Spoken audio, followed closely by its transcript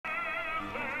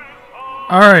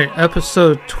Alright,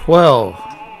 episode 12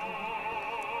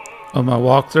 of my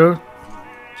walkthrough.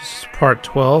 This is part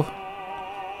 12.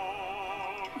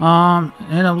 And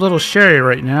I'm a little sherry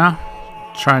right now.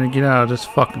 Trying to get out of this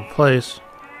fucking place.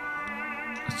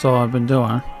 That's all I've been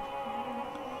doing.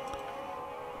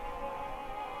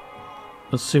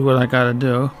 Let's see what I gotta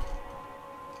do.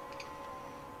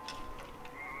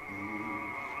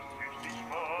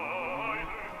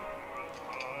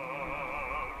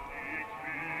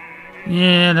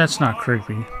 Yeah, that's not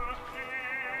creepy.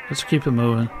 Let's keep it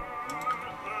moving.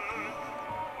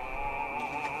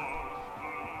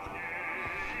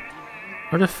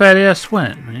 Where the fat ass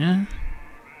went, man?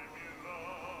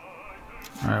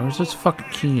 Alright, where's this fucking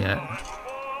key at?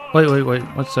 Wait,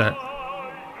 what's that?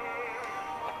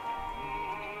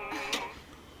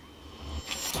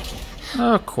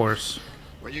 Oh, of course.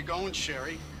 Where you going,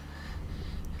 Sherry?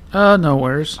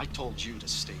 Nowheres. I told you to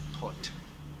stay put.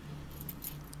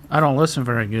 I don't listen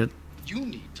very good. You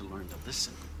need to learn to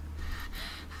listen.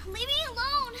 Leave me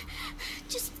alone.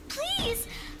 Just please.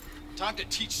 Time to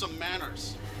teach some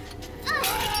manners.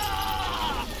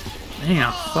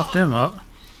 Damn, fucked him up.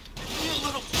 You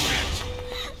little bitch!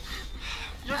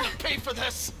 You're gonna pay for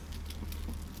this!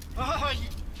 You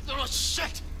little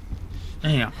shit!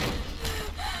 Damn.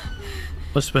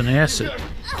 What's been acid?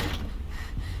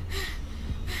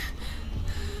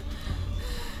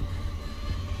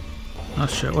 Oh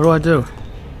shit, what do I do?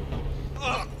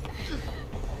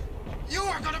 You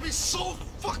are gonna be so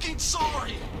fucking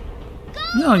sorry!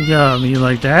 You don't yell at me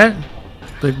like that,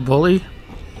 big bully.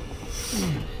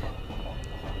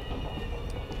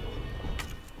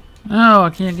 No, I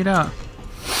can't get out.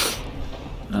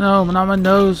 No, not my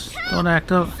nose. Don't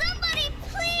act up. Somebody,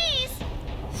 please.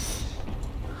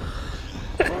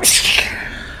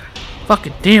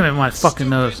 Fucking damn it, my fucking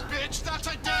nose. Bitch, that's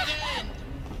a dead end!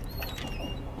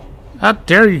 How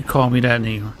dare you call me that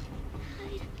name?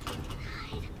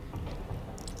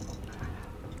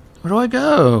 Where do I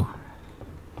go?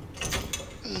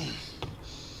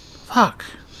 Fuck.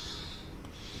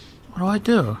 What do I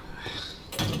do?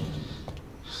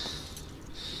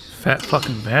 Fat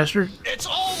fucking bastard. It's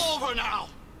all over now!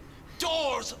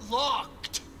 Doors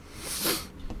locked!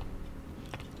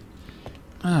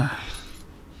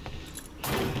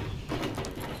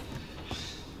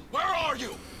 Where are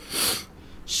you?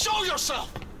 Show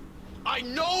yourself! I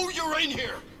know you're in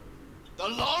here! The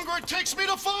longer it takes me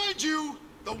to find you,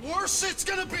 the worse it's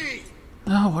gonna be!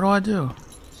 No, what do I do?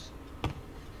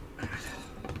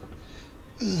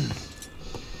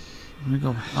 Let me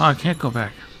go. Oh, I can't go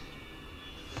back.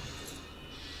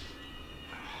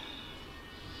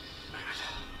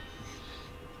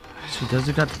 So does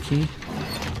he got the key?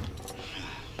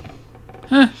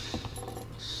 Huh.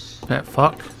 That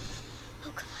fuck.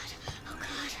 Oh God. Oh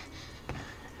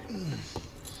God.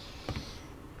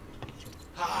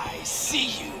 I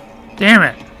see you. Damn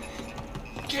it.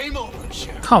 Game over,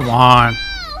 Sheriff. Come on.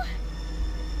 No.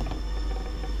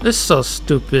 This is so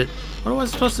stupid. What am I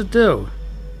supposed to do?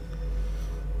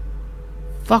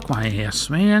 Fuck my ass,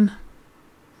 man.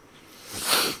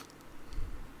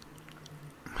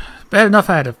 Bad enough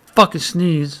I had to fucking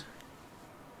sneeze.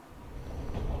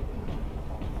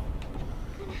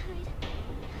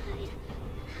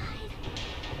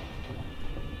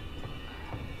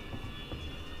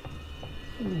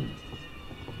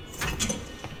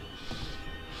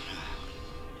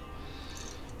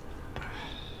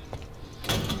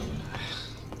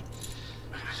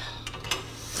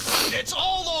 It's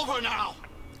all over now.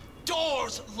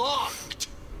 Doors locked.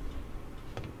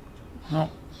 Oh.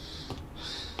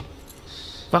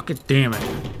 Fucking damn it.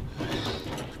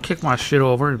 Kick my shit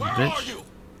over, Where are bitch. you?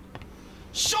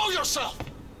 Show yourself.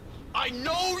 I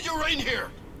know you're in here.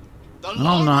 The No, I'm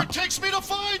longer not. it takes me to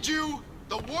find you,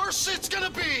 the worse it's gonna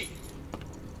be.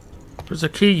 Where's the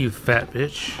key, you fat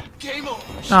bitch? Game over.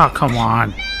 Oh, come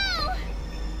on.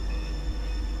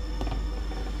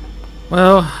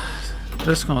 Well,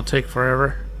 this is gonna take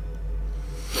forever.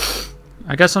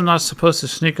 I guess I'm not supposed to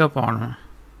sneak up on her.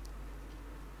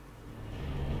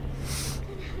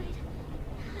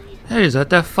 Hey, is that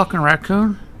fucking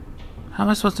raccoon? How am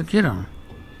I supposed to get him?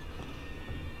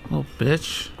 Little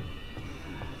bitch.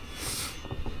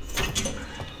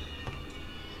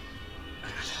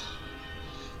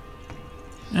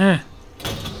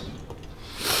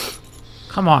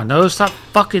 Come on, no, stop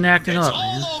fucking acting It's up, all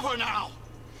man. over now.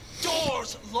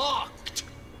 Doors locked.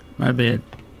 My bad.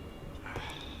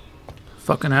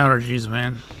 Fucking allergies,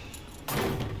 man.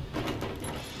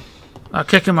 I'm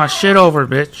kicking my shit over,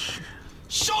 bitch.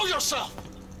 Show yourself.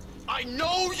 I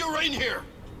know you're in here.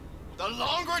 The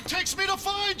longer it takes me to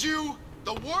find you,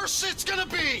 the worse it's gonna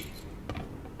be.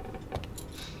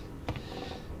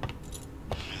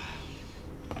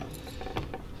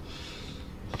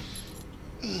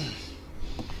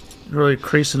 You're really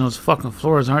creasing those fucking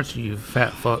floors, aren't you, you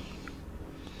fat fuck?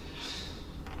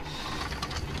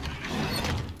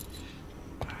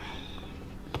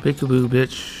 Peekaboo,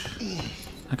 bitch.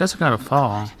 I guess I gotta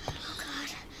fall.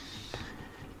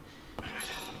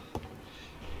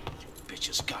 Bitch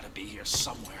has gotta be here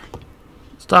somewhere.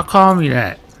 Stop calling me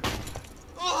that.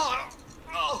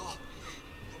 Oh.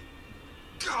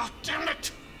 God damn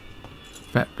it!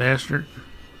 Fat bastard.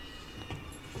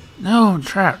 No, I'm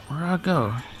trapped. Where'd I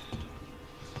go?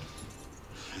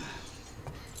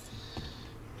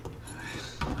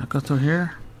 I go through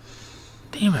here?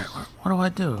 Damn it, what do I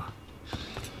do?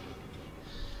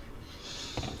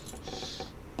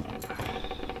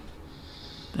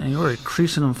 Dang, you're already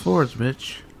creasing them floors,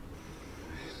 bitch.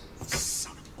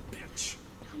 Son of a bitch.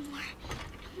 No more.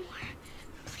 No more.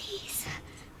 Please.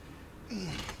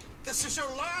 This is your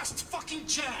last fucking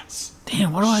chance.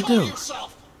 Damn, what do I Show do?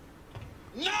 yourself.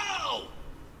 Now!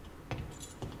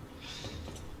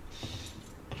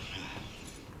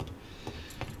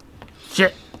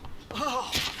 Shit.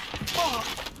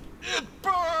 It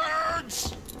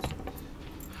burns!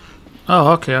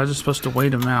 Oh, okay, I was just supposed to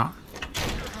wait him out.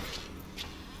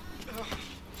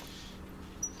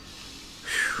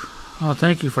 Oh,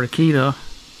 thank you for the key, though.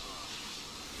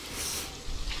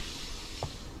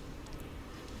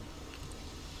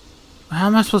 How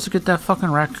am I supposed to get that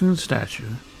fucking raccoon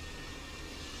statue?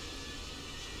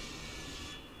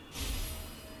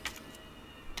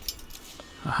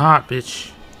 Hot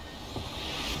bitch.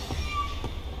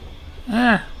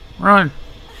 Run.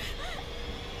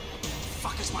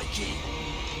 Fuck is my key?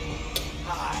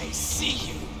 I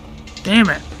see you. Damn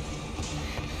it.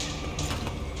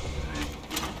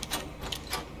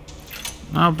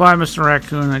 Oh, bye, Mr.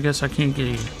 Raccoon. I guess I can't get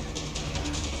you.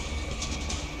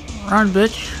 Run,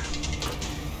 bitch.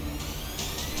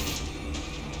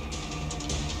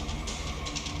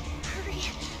 Hurry.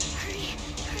 Hurry.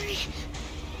 Hurry.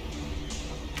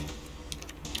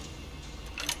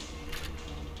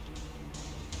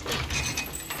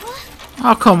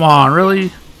 Oh, come on,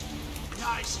 really?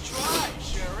 Nice try,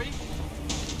 Sherry.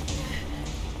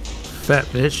 Fat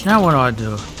bitch. Now what do I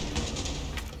do?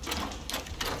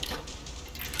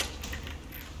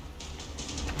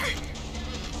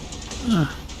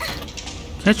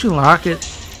 Can't you lock it?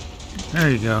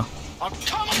 There you go. I'm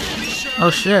coming, Sherry.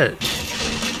 Oh, shit.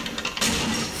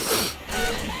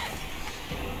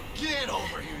 Get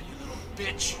over here, you little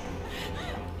bitch.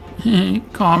 You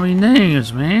call me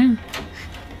names, man.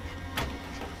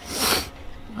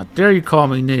 How dare you call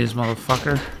me names,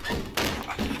 motherfucker?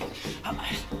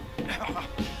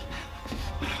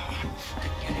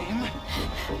 Game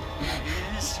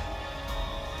is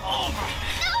over.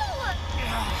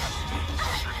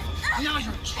 Now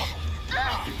you're in trouble.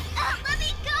 Let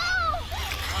me go!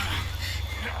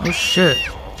 Oh, shit.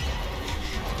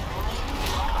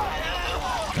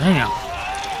 Damn. No,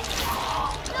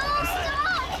 stop!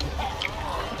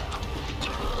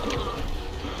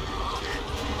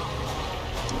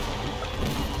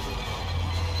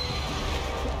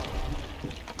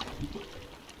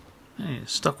 Hey,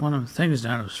 stuck one of them things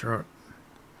down his throat.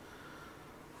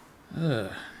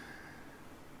 Ugh.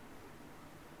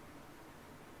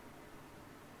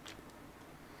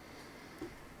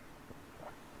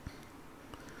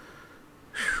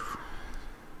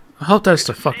 I hope that's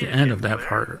the fucking end of that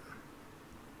part.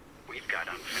 We've got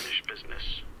unfinished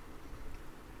business.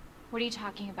 What are you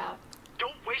talking about?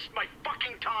 Don't waste my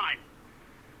fucking time.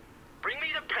 Bring me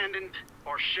the pendant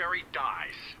or Sherry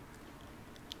dies.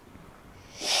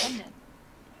 Pendant.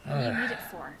 What do you need it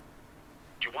for?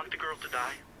 Do you want the girl to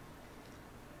die?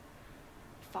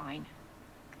 Fine.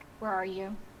 Where are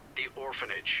you? The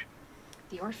orphanage.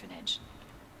 The orphanage.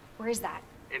 Where is that?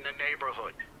 In the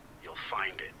neighborhood. You'll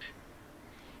find it.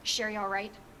 Sherry all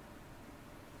right?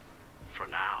 For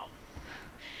now.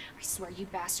 I swear, you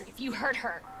bastard, if you hurt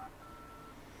her...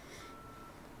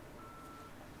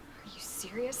 Are you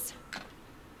serious?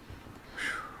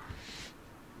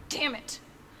 Damn it!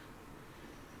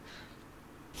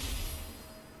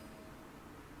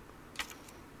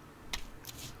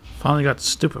 Finally got the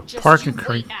stupid Just parking you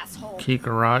wait, asshole. key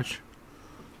garage.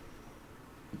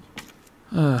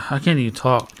 I can't even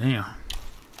talk. Damn.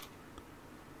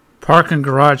 Parking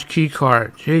garage key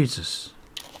card. Jesus.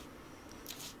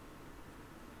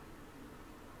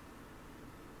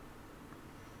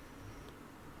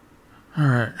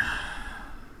 Alright.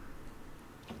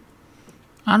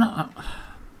 I don't...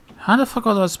 How the fuck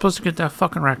was I supposed to get that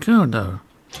fucking raccoon, though?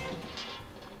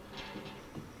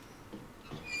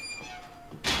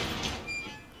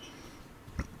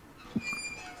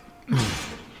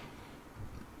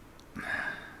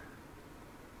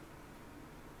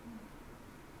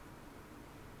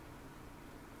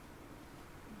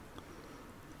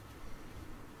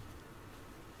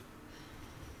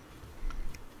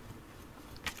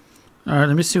 Alright,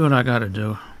 let me see what I gotta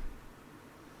do.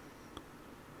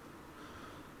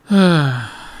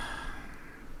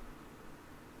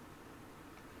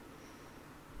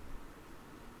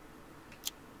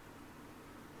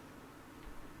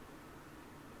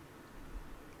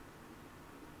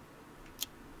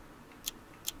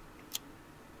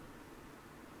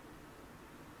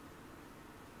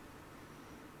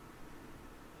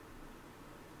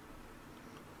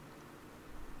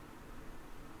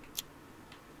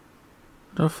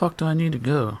 Where the fuck do I need to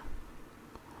go?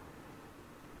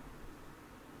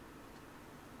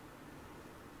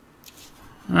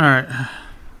 Alright.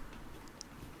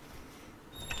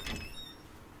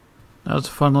 That was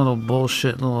a fun little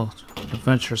bullshit little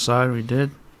adventure side we did.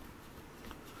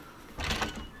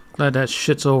 Glad that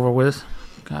shit's over with.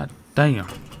 God damn.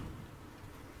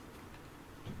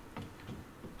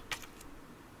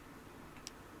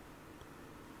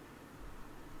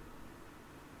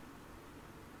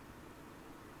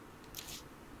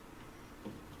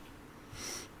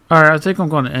 Alright, I think I'm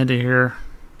going to end it here.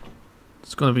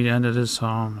 It's going to be the end of this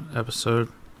episode.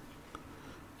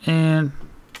 And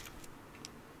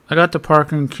I got the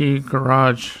parking key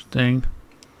garage thing.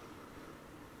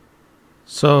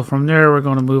 So from there, we're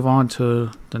going to move on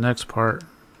to the next part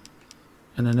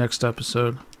in the next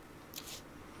episode.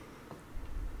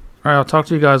 Alright, I'll talk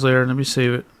to you guys later. Let me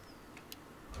save it.